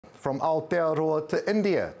From Aotearoa to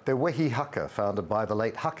India, the Wehi Haka, founded by the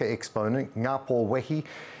late Haka exponent Ngāpo Wehi,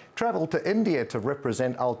 travelled to India to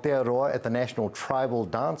represent Aotearoa at the National Tribal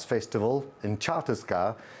Dance Festival in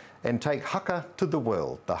Chhattisgarh and take Haka to the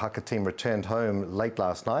world. The Haka team returned home late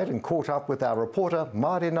last night and caught up with our reporter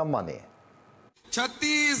Marina Mane.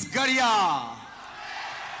 Chhattisgarh!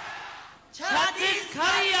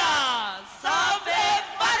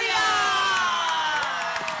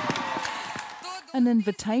 An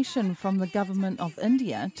invitation from the Government of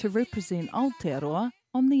India to represent Aotearoa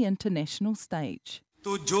on the international stage.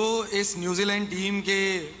 तो जो इस New Zealand team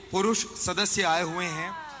के पुरुष सदस्य आए हुए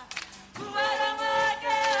हैं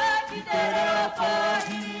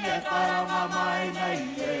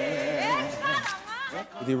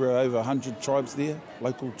There were over 100 tribes there,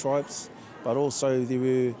 local tribes, but also there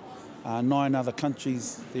were 9 other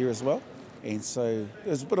countries there as well. And so it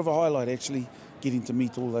was a bit of a highlight actually, getting to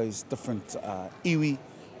meet all those different iwi,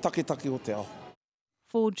 take o te ao.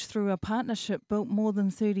 Forged through a partnership built more than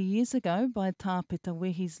 30 years ago by Tāpeta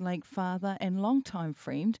Wehi's late father and longtime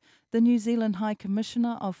friend, the New Zealand High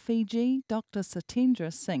Commissioner of Fiji, Dr.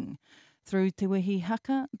 Satendra Singh. Through Te Wehi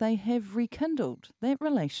Haka, they have rekindled that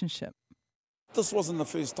relationship. This wasn't the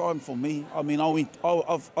first time for me. I mean, I went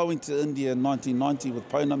to India in 1990 with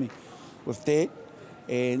Pounamu, with Dad,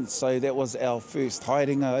 and so that was our first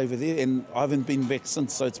haerenga over there, and I haven't been back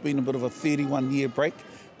since, so it's been a bit of a 31-year break.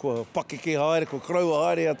 Ko pakeke haere, ko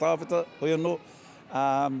kraua haere a tāpeta, hoi anō.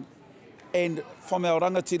 And from our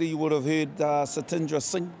rangatira you would have heard Satendra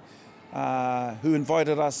Singh, who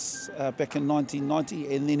invited us back in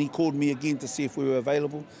 1990, and then he called me again to see if we were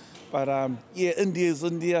available. But yeah, India's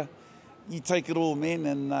India. You take it all, man,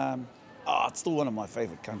 and it's still one of my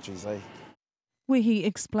favourite countries, eh? Wehi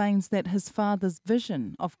explains that his father's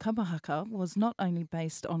vision of kapa haka was not only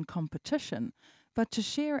based on competition, but to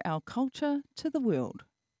share our culture to the world.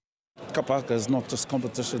 Kapa haka is not just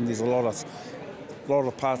competition, there's a lot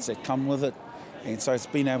of parts that come with it, and so it's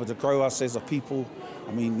been able to grow us as a people.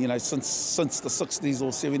 I mean, you know, since the 60s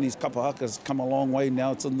or 70s, kapa haka's come a long way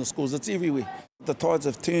now, it's in the schools, it's everywhere. The tides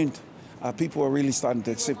have turned. People are really starting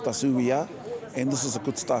to accept us who we are, and this is a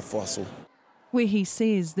good start for us all. Wehi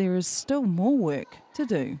says there is still more work to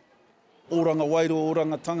do. Oranga wairo,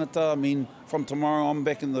 oranga tangata. I mean, from tomorrow I'm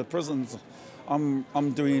back in the prisons.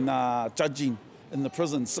 I'm doing judging in the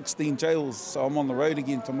prison, 16 jails, so I'm on the road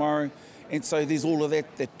again tomorrow. And so there's all of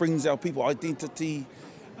that brings our people identity.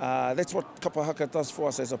 That's what kapa haka does for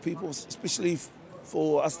us as a people, especially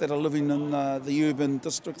for us that are living in the urban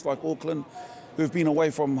districts like Auckland, who've been away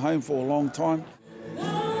from home for a long time.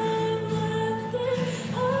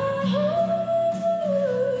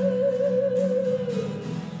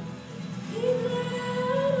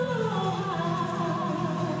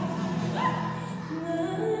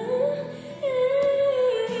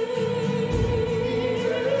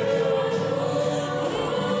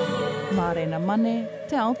 Marina Mane,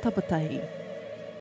 Te Ao Tapatahi.